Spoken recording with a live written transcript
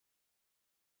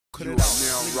Put it out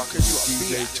now, rocker. You a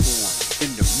DJ Torn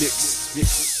in the mix.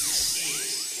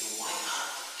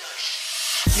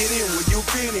 Get in where you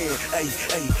fit in. Hey.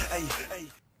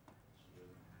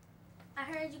 I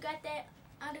heard you got that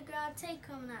underground tape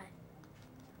coming out.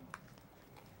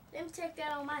 Let me check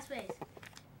that on MySpace.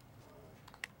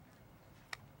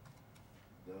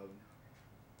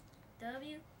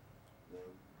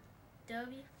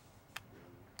 W.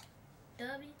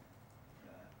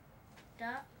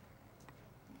 Dot.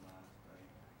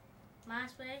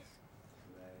 MySpace.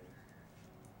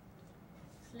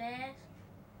 Slash.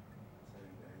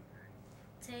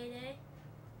 Tay-Day.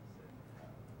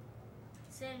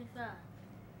 75.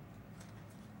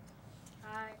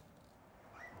 Alright.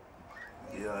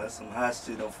 Yeah, that's some hot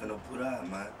shit I'm finna put out,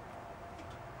 man.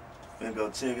 Finna go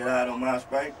check it out on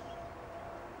MySpace.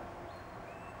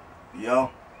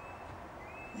 Yo,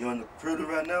 you on the computer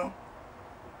right now?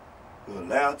 With a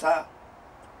laptop?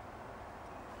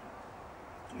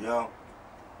 Yo,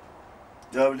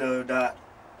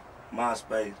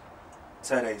 www.myspace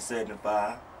Tay-Day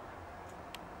 75.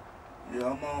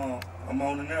 Yeah, I'm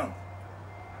on it now.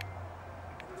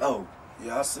 Oh,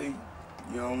 yeah, I see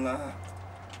you online.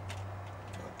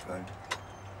 Okay.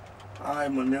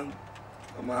 Alright, my nigga.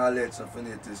 I'ma holler at you finna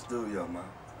hit this studio, man.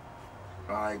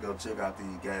 Alright, go check out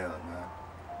these gals, man.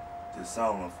 This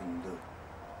song I'm finna do.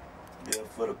 Yeah,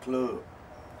 for the club.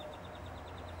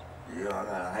 Yeah, I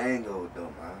got a hangover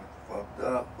though, man. Fucked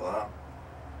up, boy.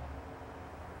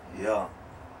 Yeah,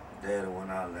 daddy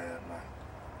went out last night.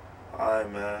 Alright,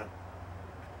 man.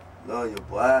 Love you,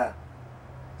 boy.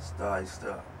 Start your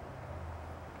stuff.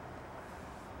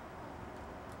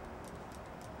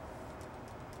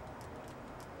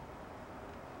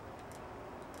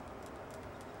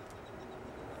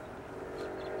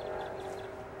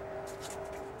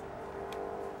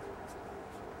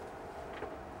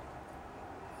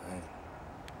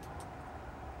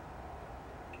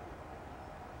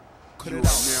 Put it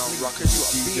out now, rocker. You a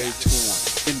DJ Torn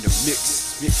in the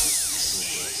mix.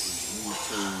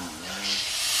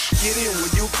 Get in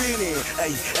where you fit in.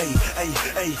 Hey.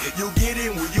 You get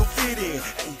in where you fit in.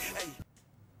 Hey.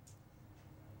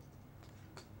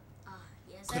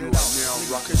 Yes, Put it out now,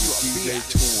 rocker. You a DJ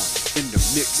Torn in the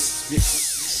mix.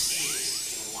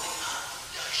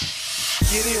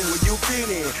 Get in where you fit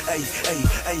in. Hey.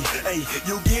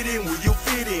 You get in where you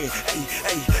fit in. Hey.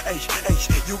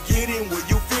 You get in where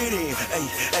you fit in. Hey.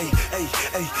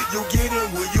 You get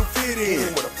in where you fit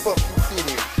in. Where the fuck you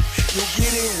fit in? You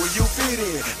get in where you fit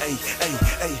in. Hey.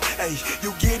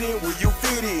 You get in where you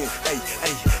fit in. Hey.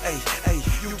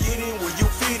 You get in where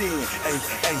you fit in. Hey.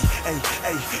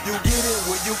 You get in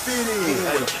where you fit in.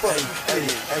 Where the fuck you fit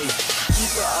in? Hey.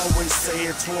 People always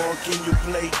saying, Twan, can you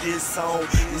play this song?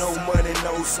 No money,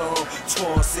 no song.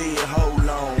 Twan said, hold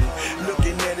on.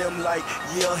 Looking at him like,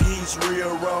 yeah, he's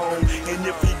real wrong. And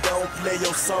if he don't play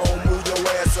your song, move your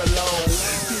ass along.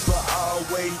 People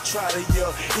always try to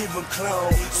even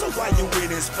clone. So why you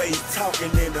in his face talking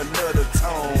in another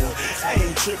tone? I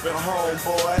ain't tripping,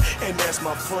 homeboy, and that's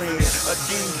my friend. A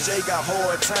DJ got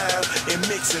hard time in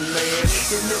mixing, man.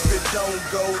 And if it don't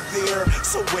go there,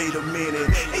 so wait a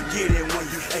minute and get in when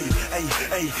you, hey,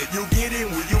 you get in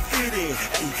when you fit in.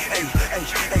 Hey,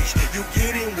 you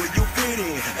get in when you fit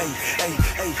in. Hey,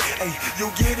 you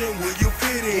get in when you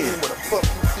fit in. Where the fuck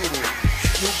you fit in?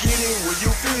 You get in where you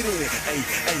fit in. Hey,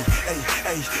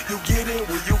 you get in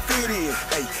where you fit in.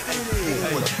 Hey,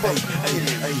 where the fuck you fit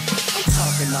in? I'm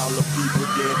talking all the people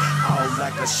that all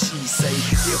like a she say.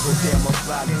 Give a damn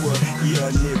about what yeah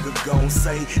nigga gon'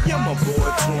 say. Yeah, my boy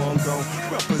Twan gon'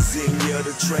 represent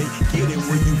the tray. Get in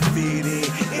where you fit in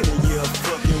your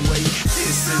fucking way.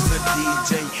 This is a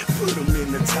DJ, put him in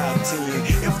the top 10.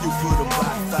 If you put him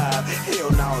by 5,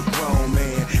 hell no, grown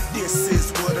man. This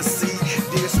is what I see,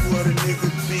 this what a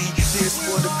nigga be, this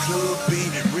what a club be.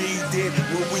 Read it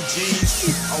when we G's,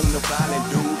 keep on the violent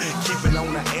dude, keep it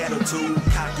on the attitude.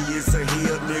 Cocky as a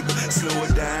hell nigga, slow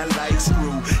it down like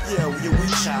screw. Yeah, we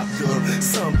chopped up,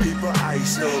 some people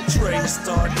iced up. Trey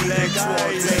started like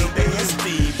Twan, they and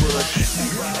Steve, but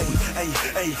hey,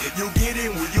 you get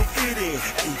in where you fit in.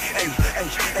 Hey,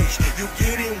 you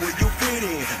get in where you fit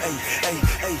in. Hey,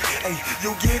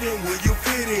 you get in where you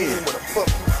fit in. Where the fuck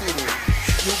you fit in?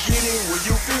 You get in where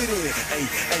you fit in. Hey,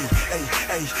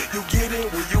 you get in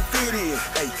where you fit in.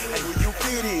 Hey, where you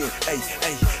fit in. Hey,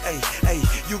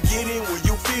 you get in where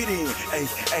you fit in. Hey,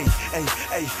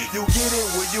 you get in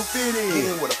where you fit in. Get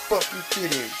in where the fuck you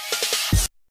fit in.